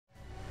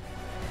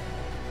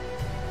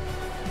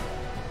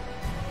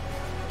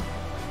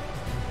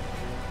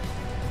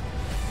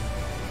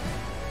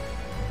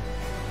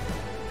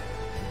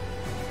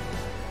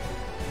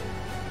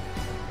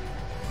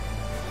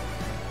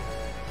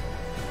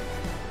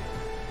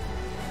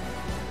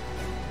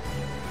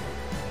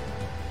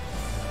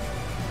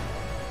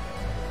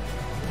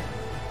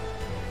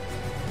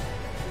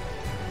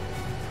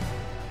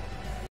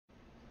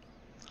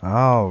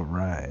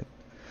Alright.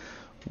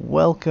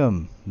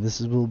 Welcome.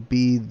 Will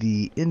be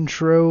the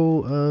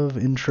intro of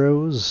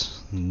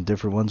intros.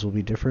 Different ones will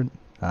be different.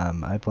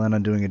 I plan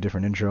on doing a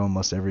different intro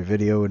almost every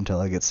video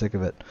until I get sick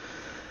of it.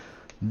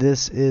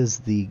 This is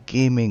the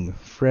Gaming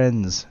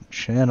Friends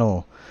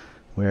channel,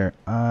 where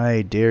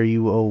I,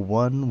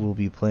 Dareu01, will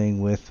be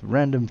playing with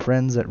random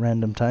friends at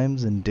random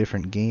times in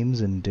different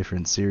games and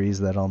different series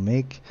that I'll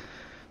make.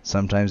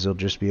 Sometimes it'll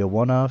just be a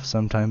one-off,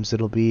 sometimes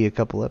it'll be a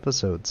couple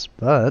episodes,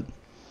 but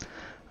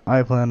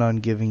I plan on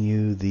giving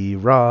you the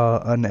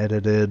raw,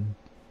 unedited,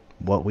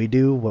 what we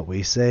do, what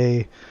we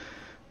say,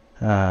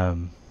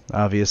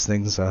 obvious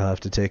things I'll have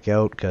to take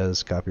out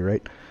because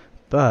copyright,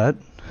 but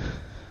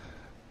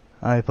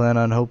I plan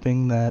on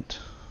hoping that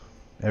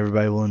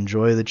everybody will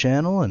enjoy the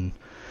channel and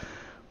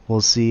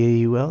we'll see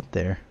you out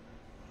there.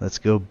 Let's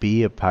go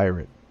be a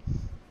pirate.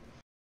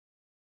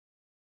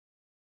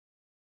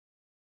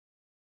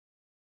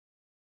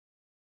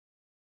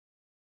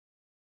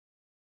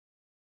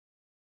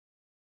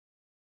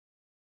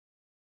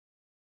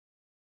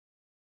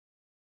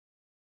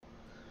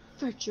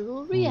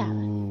 Virtual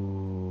reality.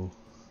 Ooh,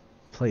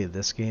 play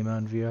this game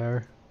on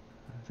VR?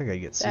 I think I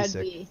get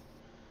seasick.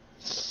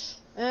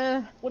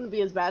 Wouldn't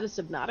be as bad as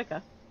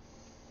Subnautica.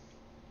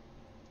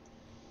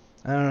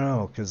 I don't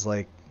know, because,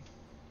 like,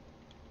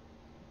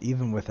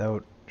 even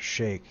without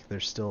shake,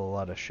 there's still a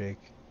lot of shake.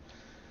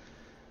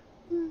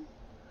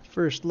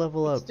 First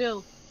level up.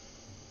 Still,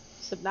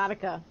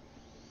 Subnautica.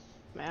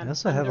 Man, I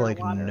also have, like,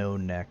 underwater. no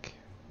neck.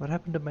 What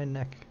happened to my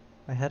neck?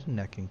 I had a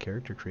neck in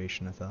character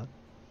creation, I thought.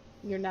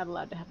 You're not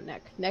allowed to have a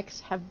neck.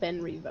 Necks have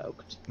been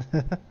revoked.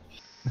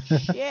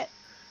 Shit.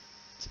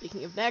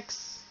 Speaking of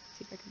necks,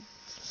 see if I can.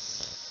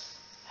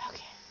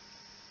 Okay.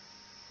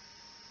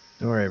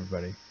 Don't worry,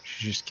 everybody.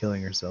 She's just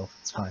killing herself.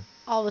 It's fine.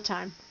 All the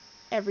time.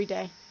 Every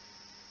day.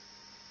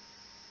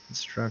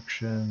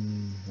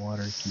 Instruction,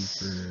 water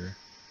keeper.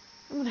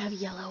 I'm gonna have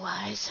yellow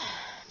eyes.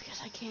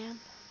 Because I can.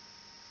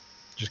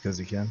 Just because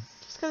you can.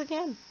 Just because I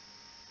can.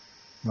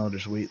 I'll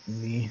just wait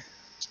in the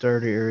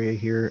starter area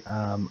here.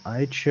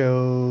 I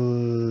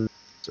chose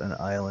an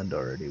island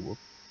already.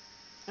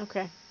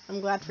 Okay.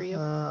 I'm glad for you.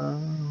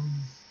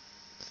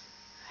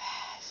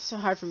 It's so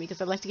hard for me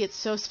because I like to get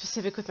so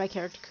specific with my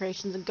character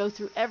creations and go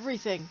through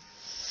everything.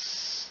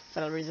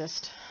 But I'll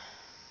resist.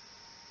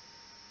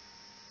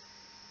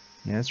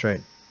 Yeah, that's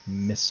right.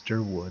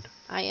 Mr. Wood.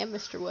 I am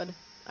Mr. Wood.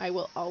 I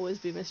will always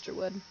be Mr.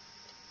 Wood.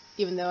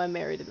 Even though I'm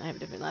married and I have a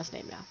different last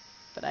name now.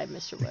 But I'm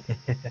Mr. Wood.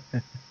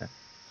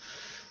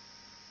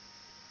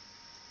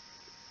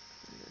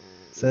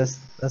 So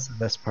that's the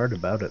best part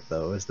about it,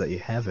 though, is that you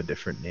have a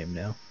different name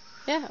now.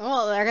 Yeah,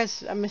 well, I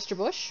guess I'm Mr.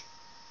 Bush.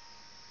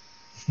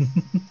 I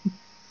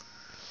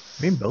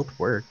mean, both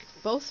work.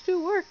 Both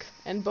do work,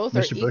 and both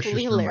Mr. are Bush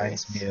equally just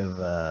hilarious. reminds me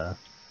of,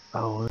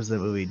 oh, what was that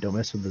movie? Don't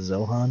Mess with the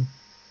Zohan?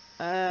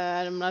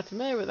 I'm not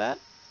familiar with that.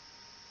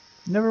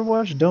 Never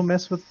watched Don't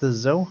Mess with the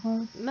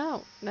Zohan?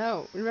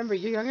 No. Remember,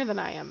 you're younger than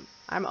I am.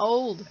 I'm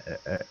old.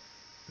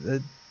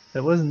 That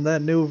wasn't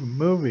that new of a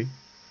movie.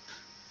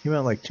 Came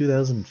out like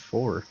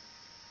 2004.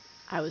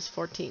 I was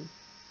 14.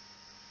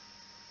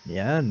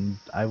 Yeah, and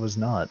I was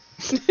not.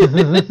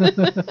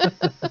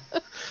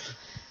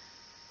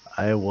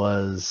 I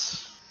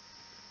was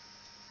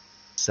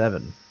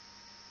 7.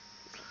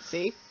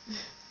 See?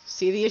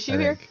 See the issue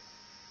here?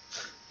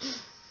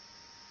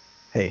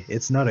 Hey,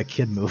 it's not a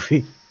kid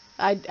movie.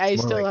 I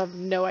still have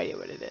no idea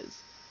what it is.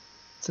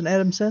 It's an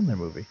Adam Sandler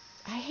movie.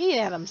 I hate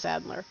Adam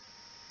Sandler.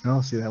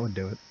 Oh, see, that would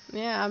do it.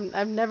 Yeah,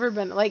 I've never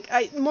been like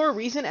more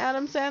recent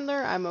Adam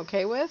Sandler I'm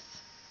okay with,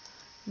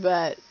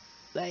 but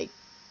like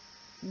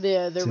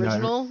the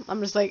original I'm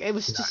just like it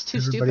was just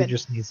too stupid. Everybody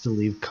just needs to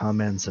leave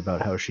comments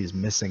about how she's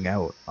missing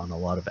out on a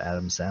lot of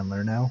Adam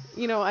Sandler now.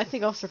 You know, I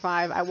think I'll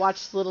survive. I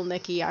watched Little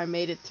Nicky. I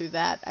made it through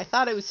that. I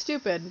thought it was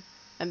stupid,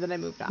 and then I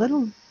moved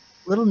on.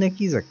 Little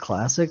Nicky's a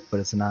classic, but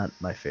it's not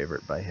my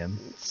favorite by him.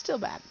 It's still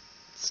bad.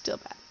 Still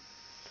bad.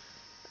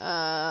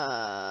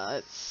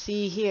 Let's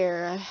see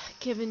here.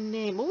 Given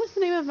name. What was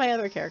the name of my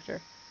other character?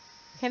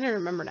 I can't even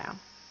remember now.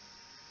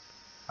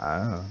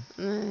 I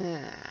don't know.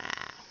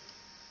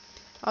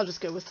 I'll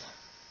just go with...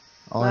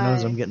 All I know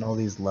is I'm getting all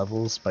these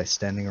levels by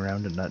standing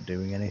around and not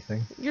doing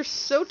anything. You're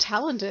so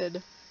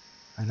talented.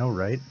 I know,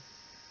 right?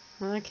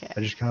 Okay. I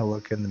just kind of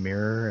look in the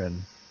mirror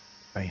and...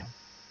 bam.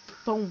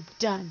 Boom.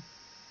 Done.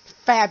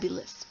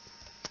 Fabulous.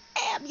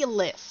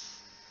 Fabulous.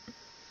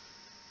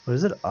 What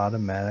is it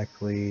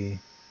automatically...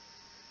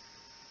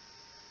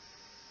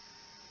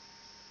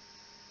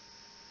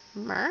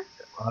 Mer?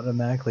 It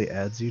automatically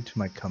adds you to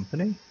my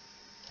company?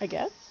 I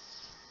guess.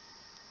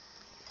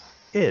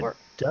 It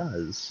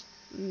does.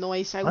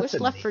 Nice. I wish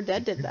Left 4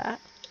 Dead did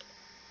that.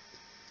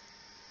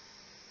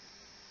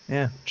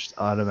 Yeah, just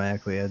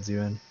automatically adds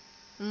you in.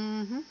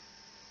 Mm-hmm.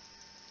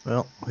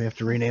 Well, we have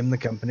to rename the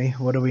company.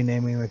 What are we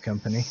naming the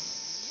company?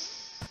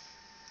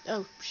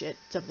 Oh, shit.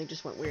 Something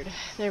just went weird.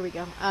 There we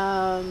go.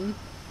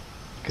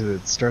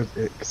 Because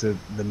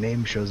the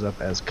name shows up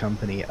as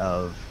company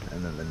of,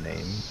 and then the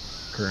name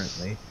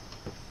currently.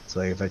 So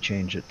like if I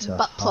change it to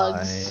Butt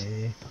plugs.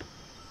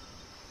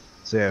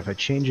 So yeah, if I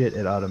change it,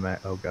 it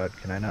automatic. Oh god,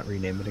 can I not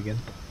rename it again?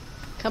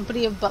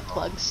 Company of butt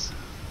plugs.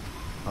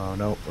 Oh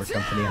no, we're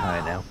company high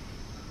now.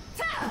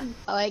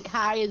 Like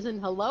high as in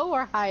hello,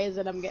 or high as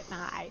in I'm getting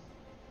high?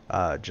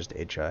 Just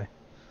HI.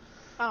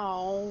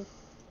 Oh.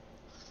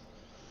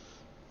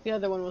 The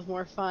other one was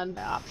more fun.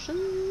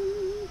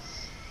 Options.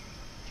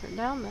 Turn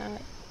down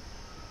that.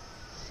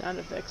 Sound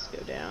effects go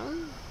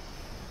down.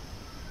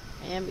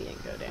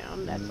 Ambient go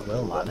down. That's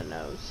a lot of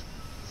noise.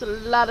 It's a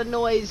lot of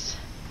noise.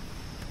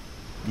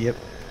 Yep.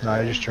 No,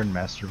 I just turned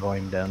master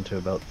volume down to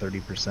about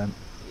 30%.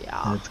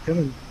 Yeah. And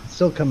it's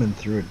still coming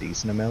through a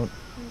decent amount.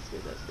 That's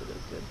good, that's good,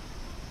 that's good.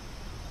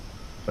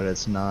 But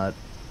it's not,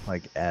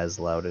 like, as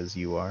loud as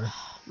you are.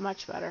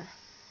 Much better.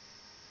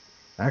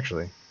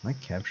 Actually, am I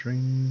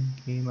capturing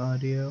game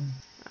audio?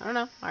 I don't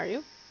know. Are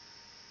you?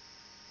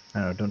 I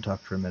don't know, don't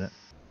talk for a minute.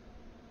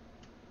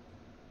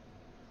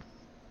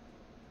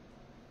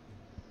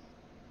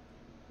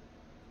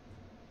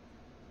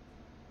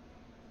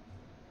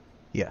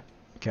 Yeah,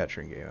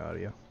 capturing game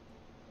audio.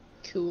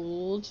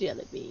 Cool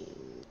jelly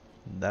beans.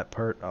 That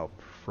part I'll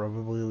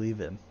probably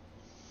leave in.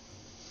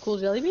 Cool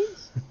jelly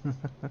beans?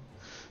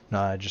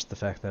 Nah, just the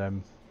fact that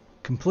I'm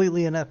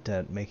completely inept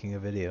at making a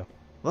video.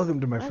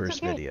 Welcome to my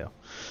first video.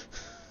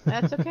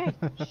 That's okay.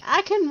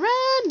 I can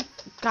run!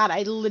 God,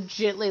 I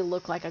legitly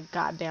look like a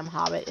goddamn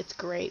hobbit. It's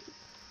great.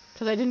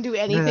 Because I didn't do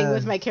anything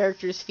with my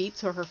character's feet,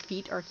 so her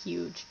feet are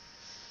huge.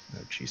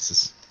 Oh,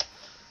 Jesus.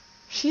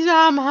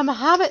 I'm a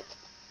hobbit.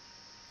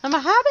 I'm a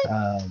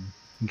hobbit.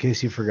 In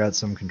case you forgot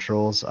some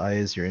controls, I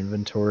is your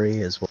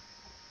inventory as well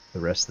as the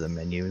rest of the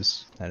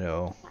menus. I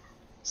know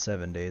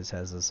 7 Days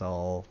has us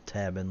all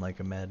tabbing like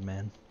a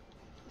madman.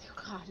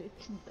 God,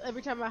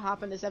 every time I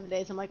hop into 7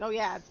 Days, I'm like, oh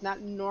yeah, it's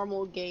not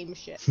normal game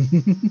shit.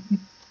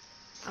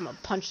 I'm gonna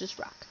punch this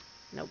rock.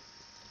 Nope.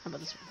 How about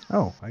this one?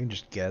 Oh, I can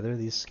just gather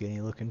these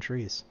skinny looking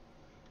trees.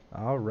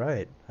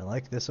 Alright, I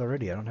like this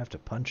already. I don't have to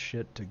punch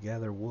shit to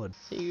gather wood.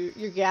 So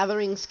you're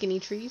gathering skinny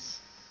trees?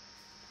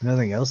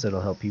 Nothing else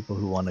that'll help people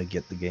who want to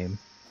get the game.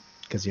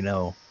 Because, you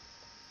know,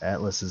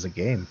 Atlas is a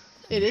game.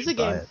 It is a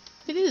game.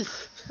 It is.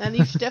 And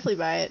you should definitely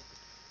buy it.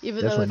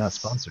 Even definitely though not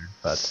sponsored,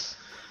 but...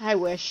 I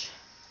wish.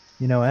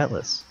 You know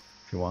Atlas,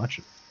 if you watch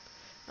it.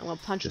 I'm gonna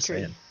punch a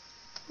tree.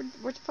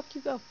 Where the fuck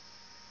you go?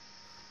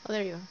 Oh,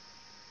 there you are.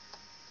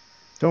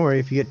 Don't worry,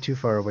 if you get too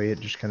far away,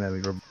 it just kind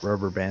of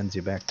rubber bands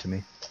you back to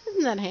me.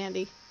 Isn't that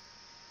handy?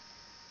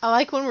 I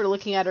like when we're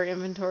looking at our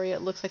inventory,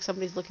 it looks like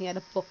somebody's looking at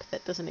a book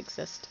that doesn't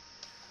exist.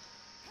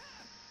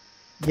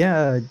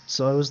 Yeah,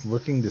 so I was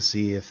looking to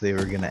see if they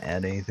were going to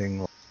add anything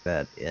like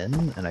that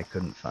in, and I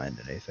couldn't find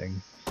anything.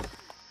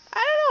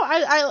 I don't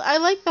know, I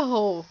like the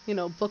whole,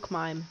 book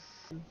mime.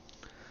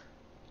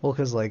 Well,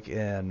 because, like,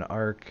 in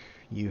Ark,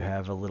 you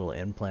have a little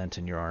implant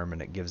in your arm,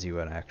 and it gives you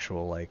an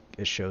actual, like,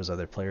 it shows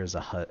other players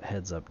a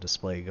heads-up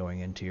display going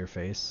into your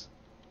face.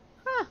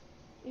 Huh.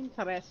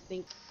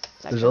 Interesting.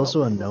 There's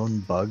also a known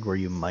bug where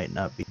you might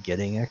not be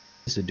getting XP,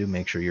 so do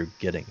make sure you're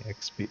getting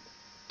XP.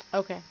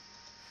 Okay.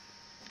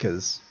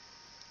 Because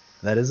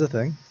that is a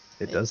thing.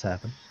 It does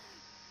happen.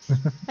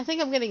 I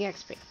think I'm getting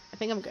XP. I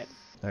think I'm good.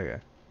 Okay.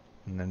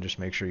 And then just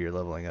make sure you're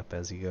leveling up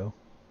as you go.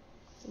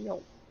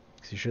 Yo.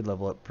 Because you should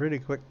level up pretty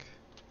quick.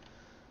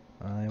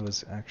 I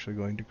was actually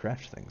going to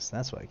craft things.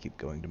 That's why I keep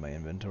going to my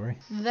inventory.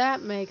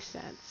 That makes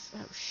sense.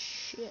 Oh,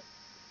 shit.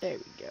 There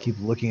we go. Keep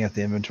looking at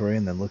the inventory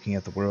and then looking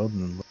at the world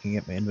and then looking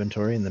at my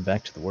inventory and then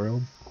back to the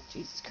world.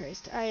 Jesus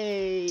Christ. I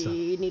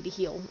need to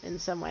heal in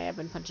some way. I've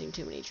been punching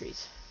too many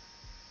trees.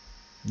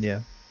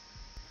 Yeah.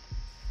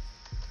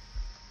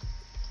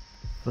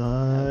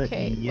 But,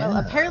 okay. yeah. Well,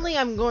 apparently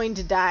I'm going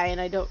to die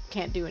and I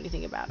can't do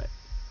anything about it.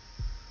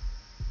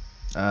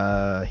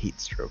 Heat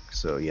stroke.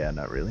 So yeah,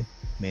 not really.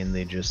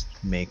 Mainly just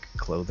make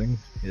clothing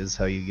is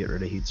how you get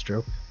rid of heat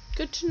stroke.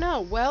 Good to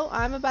know. Well,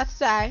 I'm about to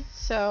die,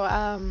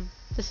 so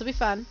this will be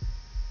fun.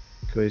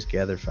 You can always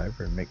gather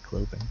fiber and make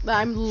clothing.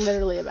 I'm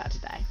literally about to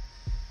die.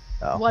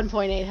 Oh.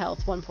 1.8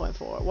 health, 1.4,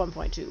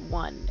 1.2,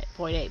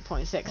 1.8,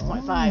 0.6,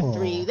 0.5,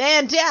 3,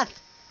 then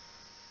death!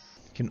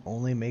 I can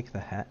only make the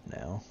hat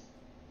now.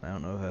 I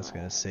don't know if that's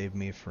going to save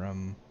me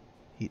from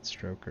heat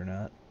stroke or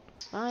not.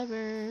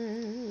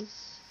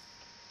 Fibers.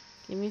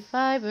 Give me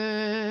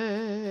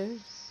fibers.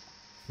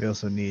 We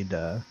also need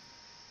that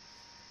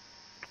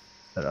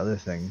other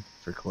thing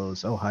for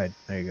clothes. Oh, hide.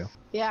 There you go.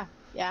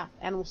 Yeah,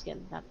 animal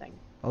skin, that thing.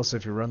 Also,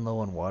 if you run low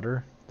on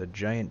water, the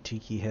giant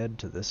tiki head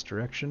to this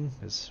direction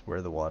is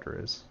where the water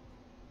is.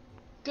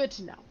 Good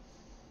to know.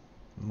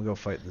 I'm gonna go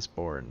fight this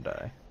boar and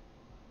die.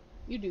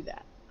 You do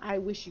that. I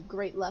wish you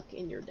great luck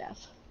in your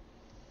death.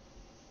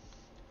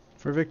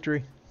 For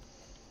victory.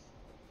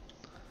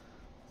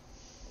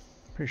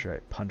 Pretty sure I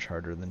punch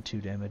harder than 2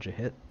 damage a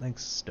hit.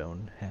 Thanks,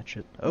 Stone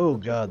Hatchet. Oh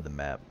god, the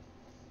map.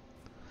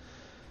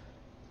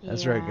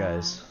 That's right,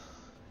 guys.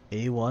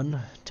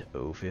 A1 to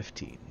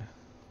O15.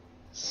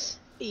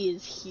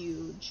 Is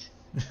huge.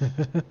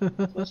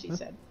 That's what she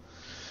said.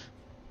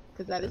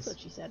 Because that is what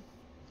she said.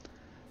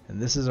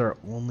 And this is our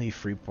only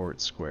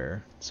Freeport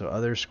square. So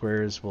other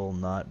squares will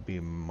not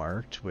be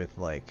marked with,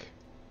 like,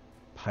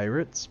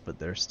 pirates, but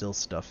there's still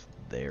stuff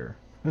there.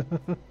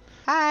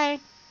 Hi.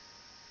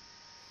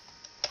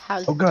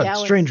 How's Oh god, it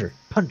going? stranger!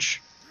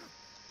 Punch!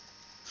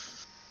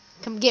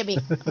 Come get me.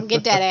 I'm gonna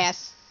get that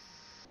ass.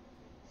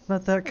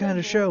 Not that kind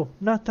of show.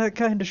 Not that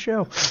kind of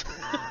show.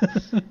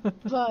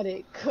 But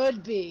it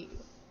could be.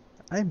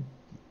 I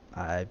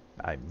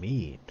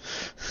mean.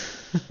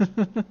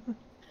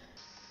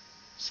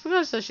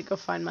 Suppose I should go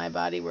find my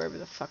body wherever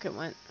the fuck it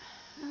went.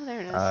 Oh,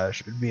 there it is.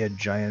 Should be a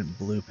giant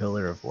blue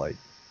pillar of light.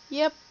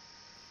 Yep.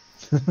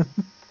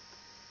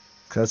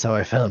 That's how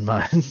I found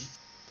mine.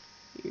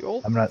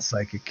 Yup. I'm not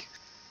psychic.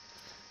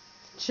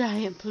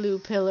 Giant blue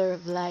pillar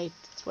of light.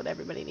 That's what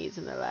everybody needs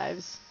in their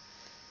lives.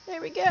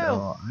 There we go.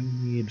 No, I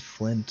need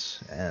flint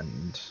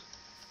and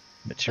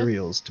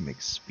materials to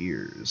make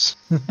spears.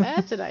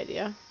 That's an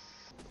idea.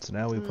 So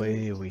now we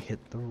play, we hit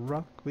the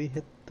rock, we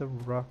hit the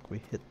rock,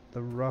 we hit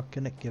the rock,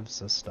 and it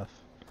gives us stuff.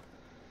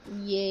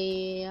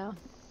 Yeah.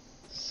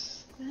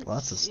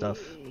 Lots of stuff.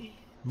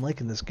 I'm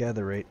liking this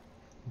gather rate.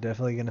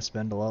 Definitely gonna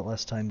spend a lot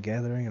less time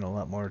gathering and a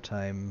lot more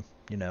time,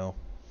 you know,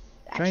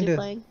 trying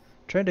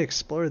to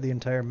explore the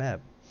entire map.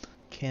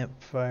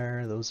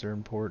 Campfire, those are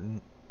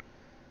important.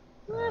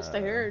 Last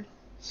I heard.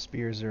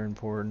 Spears are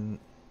important.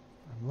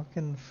 I'm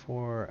looking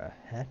for a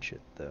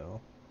hatchet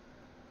though.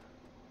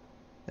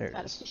 There it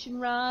Got a is. fishing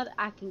rod.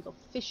 I can go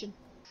fishing.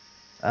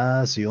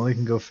 So you only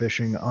can go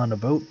fishing on a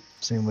boat.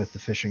 Same with the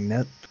fishing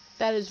net.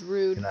 That is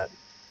rude.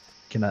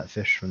 Cannot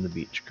fish from the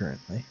beach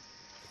currently.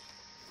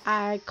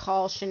 I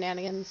call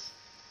shenanigans.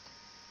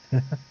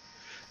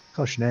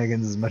 Call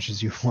shenanigans as much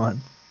as you want.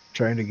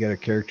 Trying to get a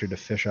character to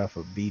fish off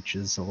a beach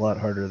is a lot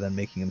harder than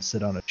making him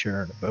sit on a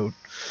chair in a boat.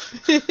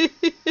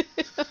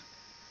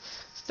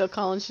 Still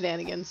calling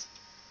shenanigans.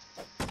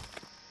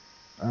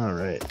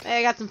 Alright. Hey,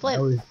 I got some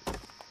flint.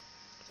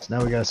 So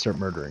now we gotta start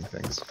murdering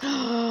things.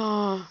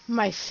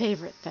 My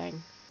favorite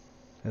thing.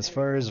 As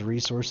far as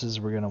resources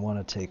we're going to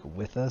want to take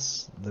with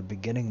us, the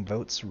beginning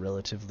boat's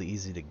relatively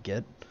easy to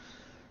get.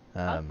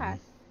 Okay.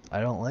 I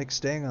don't like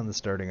staying on the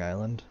starting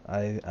island.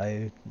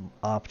 I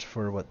opt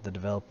for what the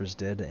developers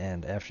did,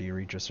 and after you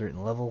reach a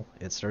certain level,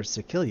 it starts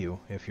to kill you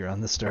if you're on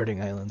the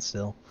starting island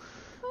still.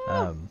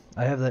 I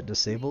have that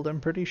disabled, I'm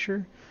pretty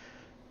sure.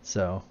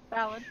 So,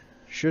 Valid.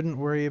 shouldn't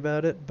worry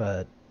about it,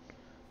 but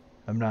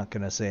I'm not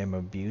going to say I'm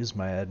abused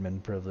my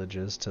admin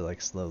privileges to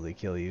like slowly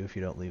kill you if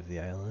you don't leave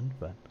the island,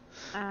 but...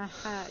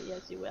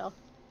 Yes, you will.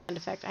 And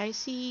in fact, I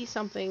see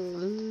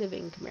something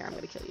living. Come here, I'm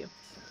gonna kill you.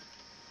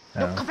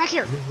 Oh. No, come back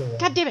here!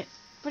 God damn it!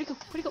 Where'd he go?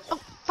 Where'd he go? Oh,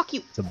 fuck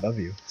you! It's above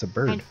you. It's a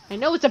bird. I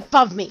know it's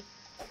above me!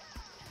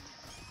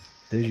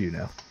 Did you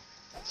know?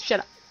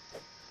 Shut up.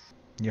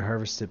 You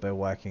harvest it by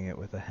whacking it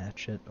with a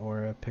hatchet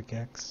or a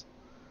pickaxe.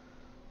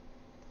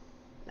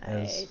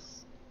 Nice.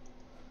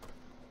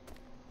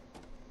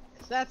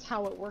 'Cause that's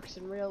how it works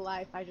in real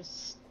life. I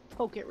just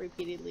poke it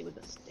repeatedly with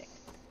a stick.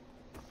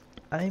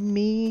 I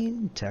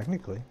mean,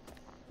 technically.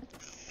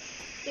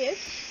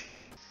 Ish.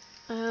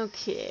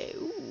 Okay.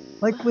 Ooh.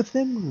 Like,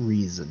 within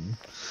reason.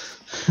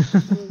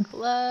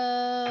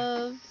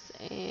 Gloves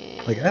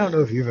and... Like, I don't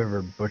know if you've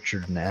ever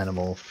butchered an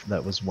animal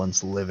that was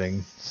once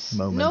living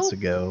moments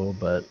ago,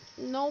 but...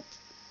 Nope.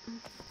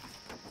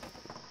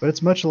 But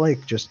it's much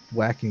like just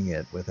whacking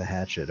it with a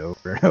hatchet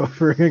over and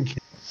over again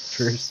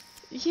first.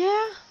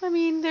 Yeah, I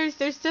mean, there's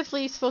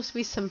definitely supposed to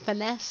be some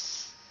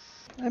finesse.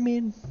 I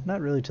mean, not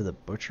really to the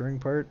butchering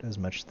part as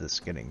much the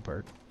skinning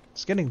part.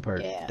 Skinning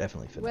part,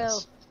 definitely finesse.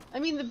 Well, I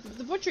mean,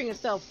 the butchering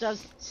itself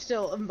does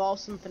still involve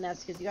some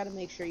finesse because you got to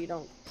make sure you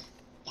don't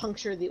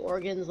puncture the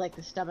organs like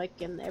the stomach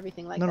and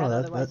everything like that.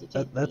 Otherwise,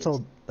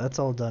 that's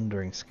all done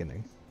during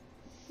skinning.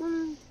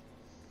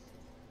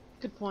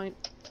 Good point.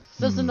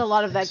 Doesn't a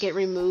lot of that get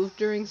removed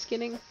during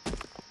skinning?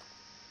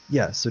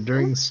 Yeah, so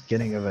during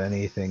skinning of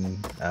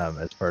anything,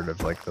 as part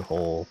of like the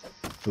whole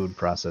food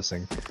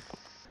processing,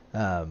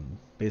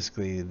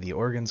 basically the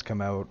organs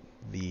come out,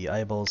 the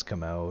eyeballs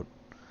come out.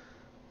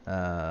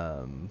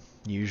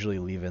 You usually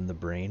leave in the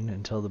brain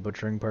until the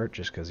butchering part,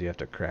 just because you have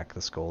to crack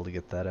the skull to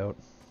get that out.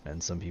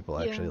 And some people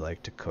actually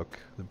like to cook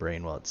the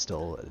brain while it's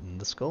still in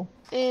the skull.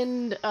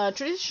 And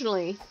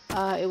traditionally,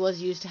 it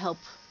was used to help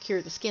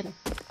cure the skin.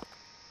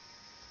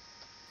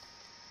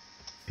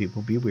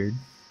 People be weird.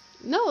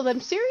 No, I'm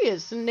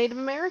serious. Native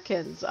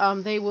Americans,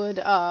 they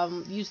would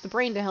use the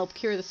brain to help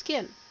cure the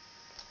skin.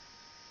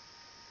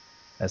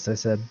 As I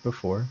said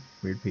before,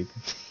 weird people.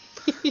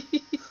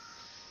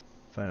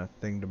 Find a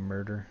thing to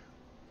murder.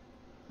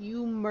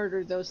 You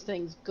murdered those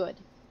things good.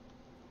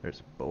 There's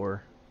a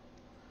boar.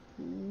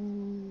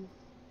 Ooh.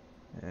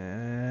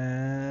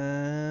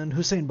 And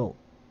Hussein Bolt.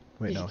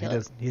 Wait, no, he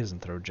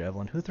doesn't throw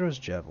javelin. Who throws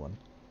javelin?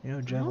 You know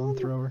a javelin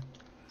thrower?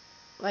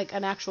 Like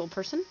an actual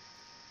person?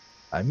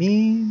 I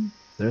mean,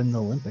 they're in the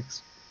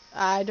Olympics.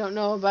 I don't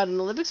know about an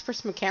Olympics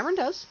person, but Cameron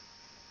does.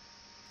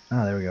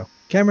 Ah, there we go.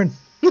 Cameron,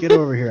 get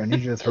over here. I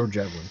need you to throw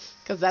javelin.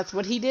 Because that's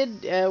what he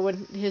did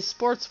when his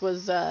sports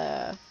was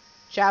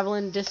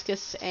javelin,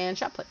 discus, and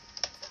shot put.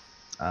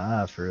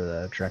 Ah, for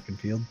the track and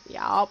field?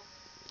 Yup.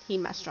 He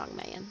my strong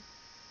man.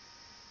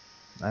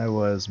 I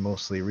was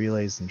mostly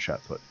relays and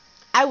shot put.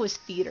 I was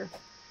theater.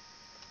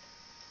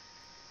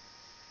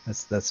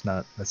 That's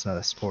not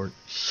a sport.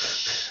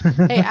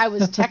 Hey, I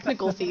was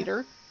technical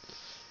theater.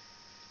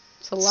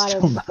 It's a lot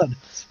Still of not a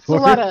it's a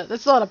sport.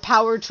 that's a lot of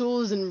power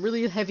tools and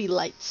really heavy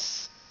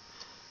lights.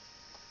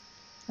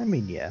 I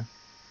mean, yeah.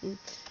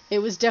 It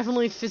was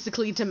definitely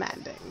physically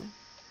demanding.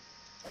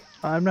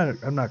 I'm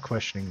not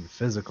questioning the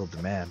physical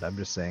demand. I'm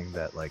just saying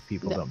that like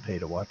people No. don't pay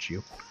to watch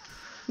you.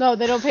 No,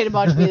 they don't pay to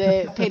watch me.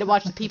 They pay to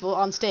watch the people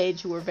on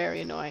stage who are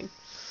very annoying.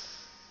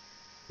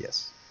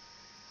 Yes.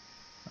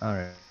 All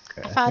right.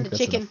 I I found think a that's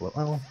chicken. enough.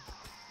 Well,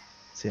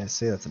 see, I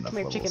say that's enough Come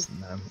here, levels,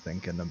 chicken. and I'm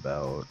thinking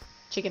about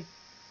Chicken.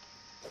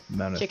 the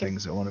amount of Chicken.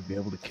 things I want to be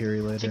able to carry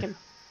later. Chicken.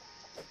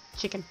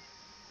 Chicken.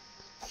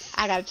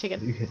 I got a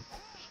chicken.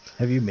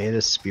 Have you made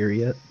a spear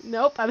yet?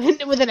 Nope, I'm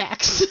hitting it with an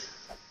axe.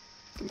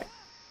 Come here.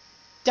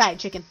 Die,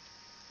 chicken.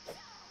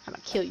 I'm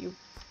gonna kill you.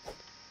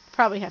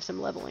 Probably have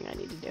some leveling I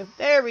need to do.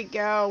 There we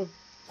go.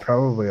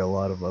 Probably a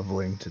lot of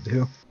leveling to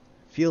do.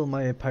 Feel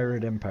my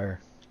pirate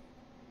empire.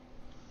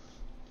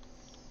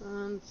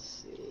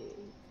 Let's see.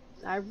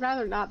 I'd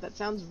rather not. That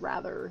sounds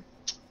rather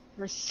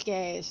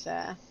risque,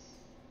 sir.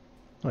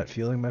 What,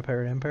 feeling my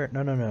pirate empire?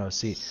 No.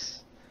 See,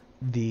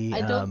 the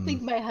I don't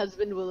think my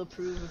husband will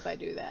approve if I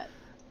do that.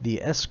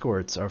 The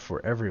escorts are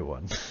for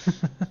everyone.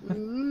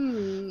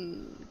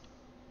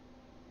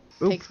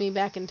 Takes me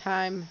back in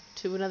time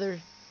to another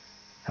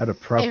How to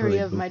properly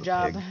area of boop my a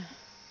job.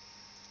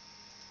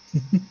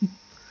 pig.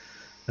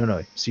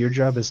 No. So your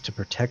job is to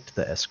protect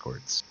the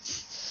escorts.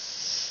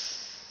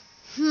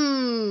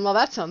 Well,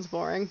 that sounds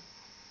boring.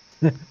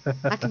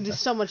 I can do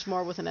so much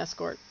more with an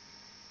escort.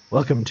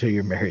 Welcome to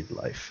your married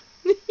life.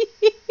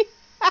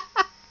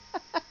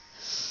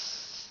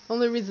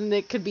 Only reason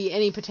it could be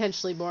any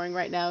potentially boring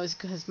right now is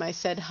because my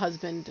said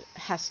husband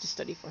has to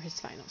study for his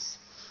finals.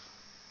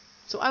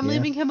 So I'm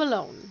leaving him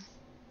alone.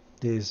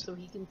 So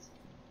he can.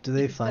 Do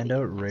they find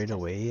out right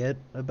away yet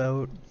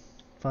about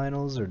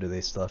finals, or do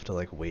they still have to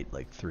like wait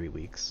like 3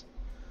 weeks?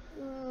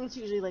 It's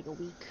usually like a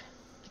week.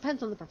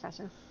 Depends on the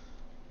professor.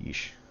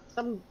 Yeesh.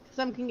 Some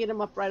can get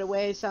them up right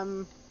away.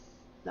 Some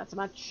not so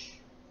much.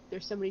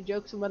 There's so many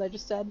jokes in what I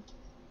just said.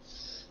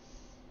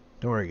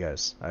 Don't worry,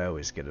 guys. I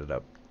always get it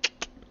up.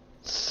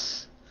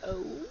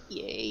 Oh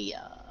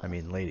yeah. I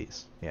mean,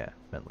 ladies. Yeah,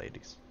 meant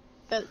ladies.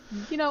 But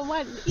you know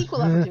what?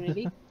 Equal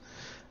opportunity.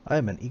 I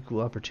am an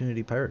equal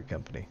opportunity pirate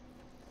company.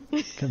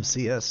 Come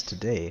see us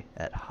today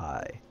at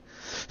High.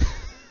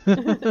 That's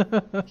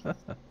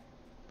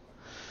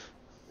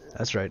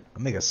right.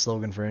 I'll make a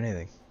slogan for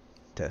anything.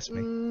 Test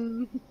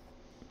me.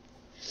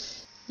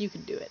 You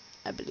can do it.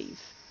 I believe.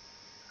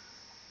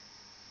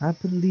 I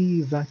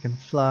believe I can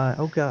fly.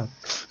 Oh god.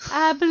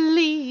 I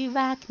believe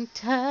I can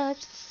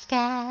touch the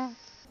sky.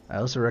 I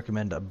also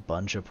recommend a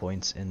bunch of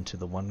points into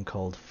the one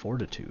called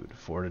Fortitude.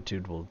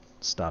 Fortitude will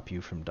stop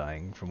you from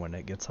dying from when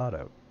it gets hot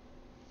out.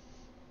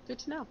 Good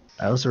to know.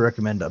 I also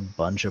recommend a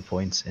bunch of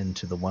points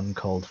into the one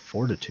called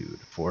Fortitude.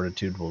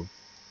 Fortitude will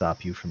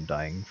stop you from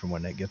dying from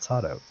when it gets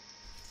hot out.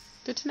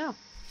 Good to know.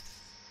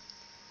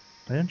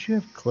 Why don't you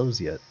have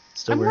clothes yet?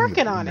 Still I'm wearing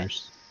working your on it.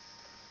 blinders.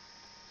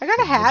 I got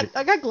a hat. Midget.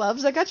 I got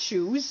gloves. I got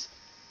shoes.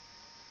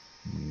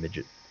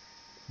 Midget.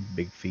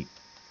 Big feet.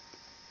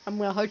 I'm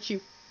gonna hurt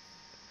you.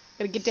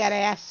 Gotta get that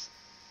ass.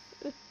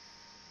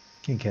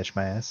 Can't catch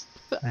my ass.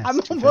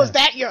 I'm almost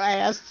at your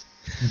ass.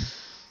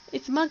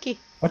 It's a monkey.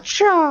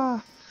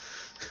 Achoo!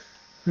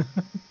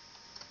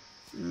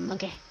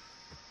 Monkey.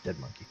 Dead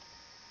monkey.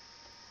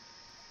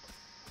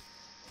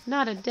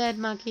 Not a dead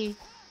monkey.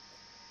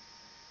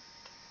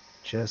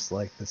 Just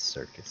like the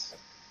circus.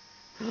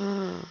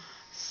 Sad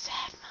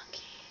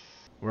monkey.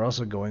 We're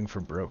also going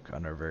for broke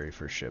on our very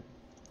first ship.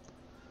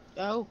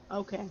 Oh,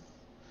 okay.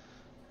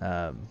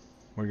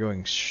 We're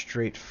going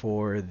straight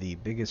for the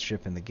biggest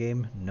ship in the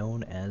game,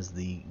 known as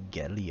the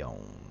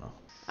Galleon.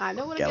 I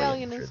know what a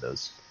galleon is. For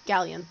those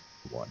Galleon.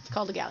 one. It's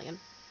called a galleon.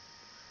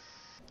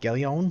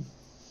 Galleon?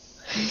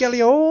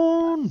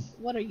 Galleon!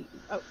 What are you?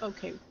 Oh,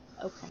 okay.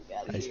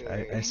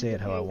 Okay. I say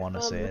it how I want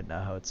to say it,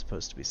 not how it's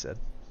supposed to be said.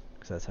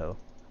 Because that's how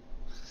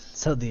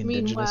the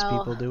indigenous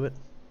people do it,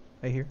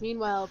 I hear.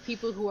 Meanwhile,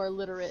 people who are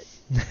literate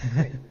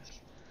cringe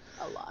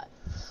a lot.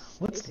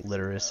 What's Basically,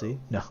 literacy?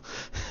 No.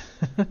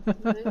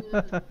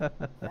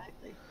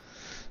 Exactly.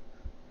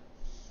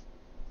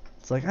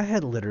 It's like, I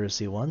had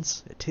literacy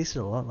once. It tasted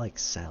a lot like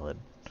salad.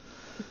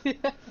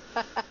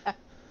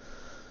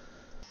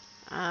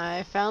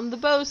 I found the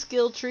bow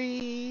skill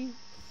tree.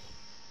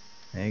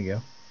 There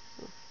you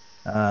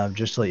go.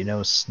 Just to let you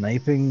know,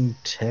 sniping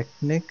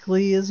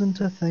technically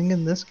isn't a thing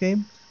in this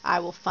game.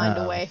 I will find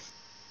a way.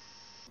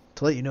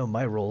 To let you know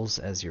my roles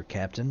as your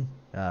captain,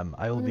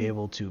 I will be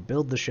able to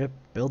build the ship,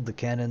 build the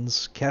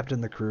cannons,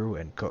 captain the crew,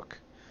 and cook.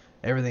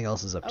 Everything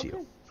else is up to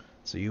you.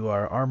 So you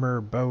are armor,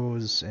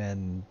 bows,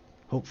 and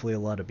hopefully a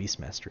lot of beast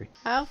mastery.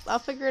 I'll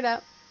figure it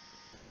out.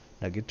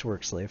 Now get to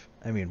work, slave.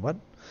 I mean, what?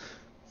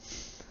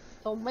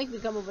 Don't make me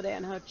come over there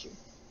and hurt you.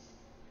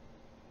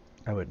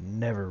 I would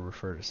never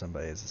refer to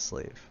somebody as a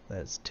slave.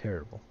 That is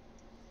terrible.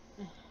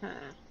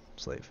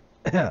 Slave.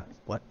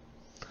 What?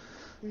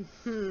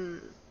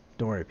 Don't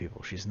Don't worry,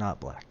 people. She's not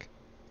black.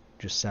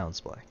 Just sounds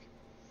black.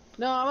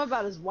 No, I'm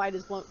about as white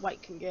as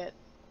white can get.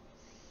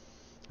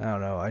 I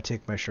don't know. I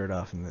take my shirt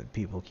off and the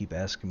people keep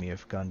asking me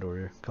if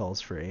Gondor calls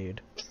for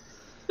aid.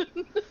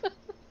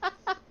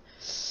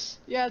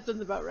 Yeah, it sounds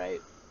about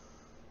right.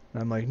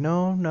 And I'm like,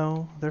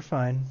 no, they're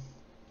fine.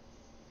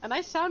 And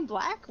I sound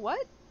black?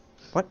 What?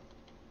 What?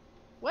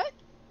 What?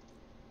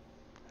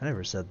 I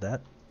never said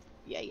that.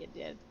 Yeah, you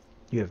did.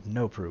 You have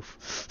no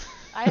proof.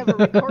 I have a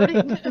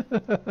recording.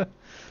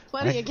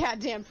 Plenty of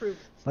goddamn proof.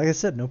 Like I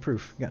said, no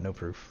proof. Got no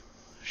proof.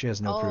 She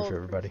has no proof,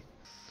 everybody.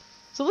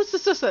 So let's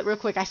discuss that real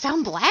quick. I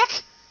sound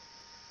black?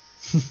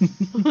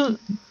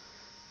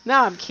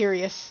 Now I'm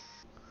curious.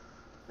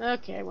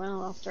 Okay,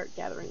 well, I'll start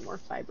gathering more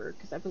fiber,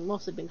 because I've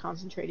mostly been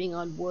concentrating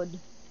on wood.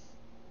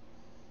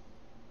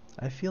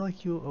 I feel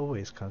like you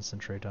always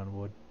concentrate on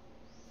wood.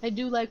 I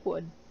do like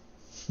wood.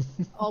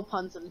 All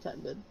puns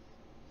intended.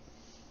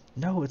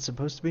 No, it's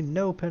supposed to be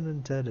no pun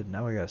intended.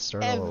 Now I gotta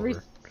start all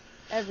over.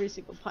 Every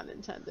single pun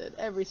intended.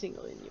 Every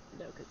single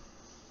innuendo.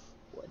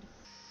 Wood.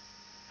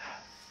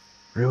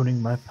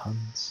 Ruining my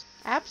puns.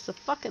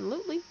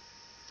 Abso-fucking-lutely.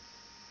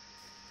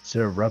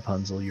 Instead of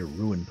Rapunzel, you're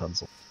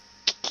Ruinpunzel.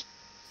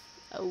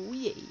 Oh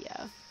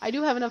yeah. I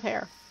do have enough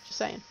hair. Just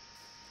saying.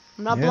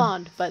 I'm not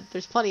blonde, but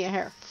there's plenty of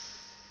hair.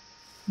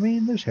 I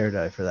mean, there's hair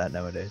dye for that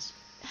nowadays.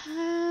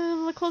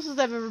 The closest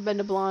I've ever been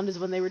to blonde is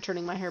when they were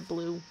turning my hair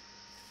blue.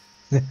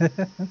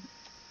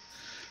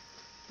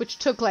 Which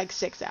took like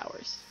 6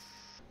 hours.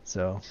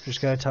 So,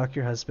 just gotta talk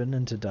your husband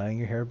into dyeing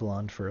your hair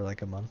blonde for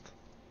like a month.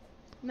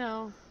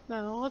 No,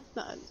 let's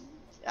not.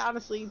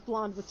 Honestly,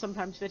 blonde would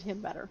sometimes fit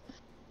him better.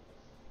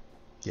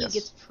 Yes. He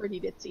gets pretty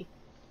ditzy.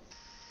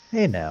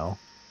 Hey now.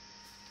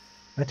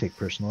 I take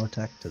personal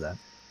attack to that.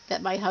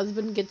 That my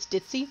husband gets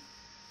ditzy?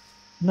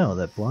 No,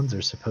 that blondes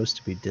are supposed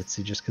to be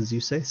ditzy just because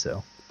you say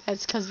so.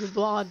 That's because you're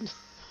blonde.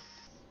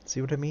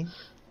 See what I mean?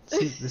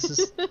 See,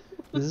 this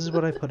is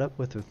what I put up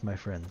with my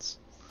friends.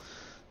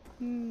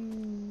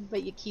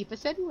 But you keep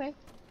us anyway.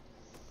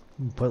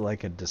 Put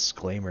like a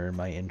disclaimer in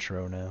my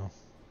intro now.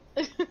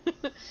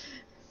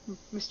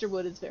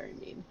 MrWood is very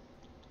mean.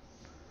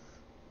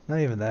 Not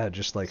even that,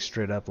 just like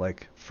straight up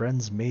like,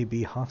 friends may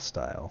be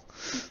hostile.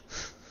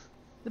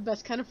 The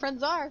best kind of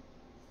friends are.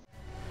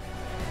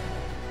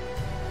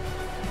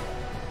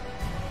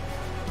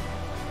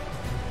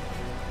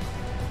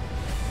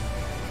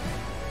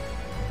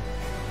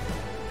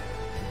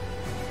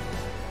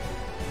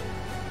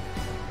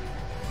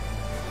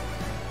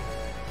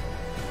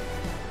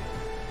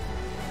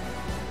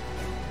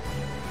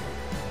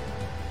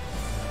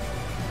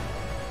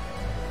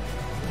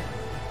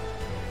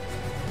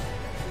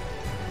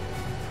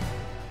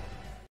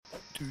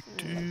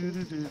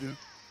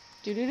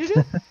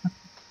 Do-do-do-do.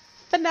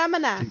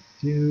 Phenomena.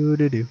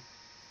 Do-do-do-do.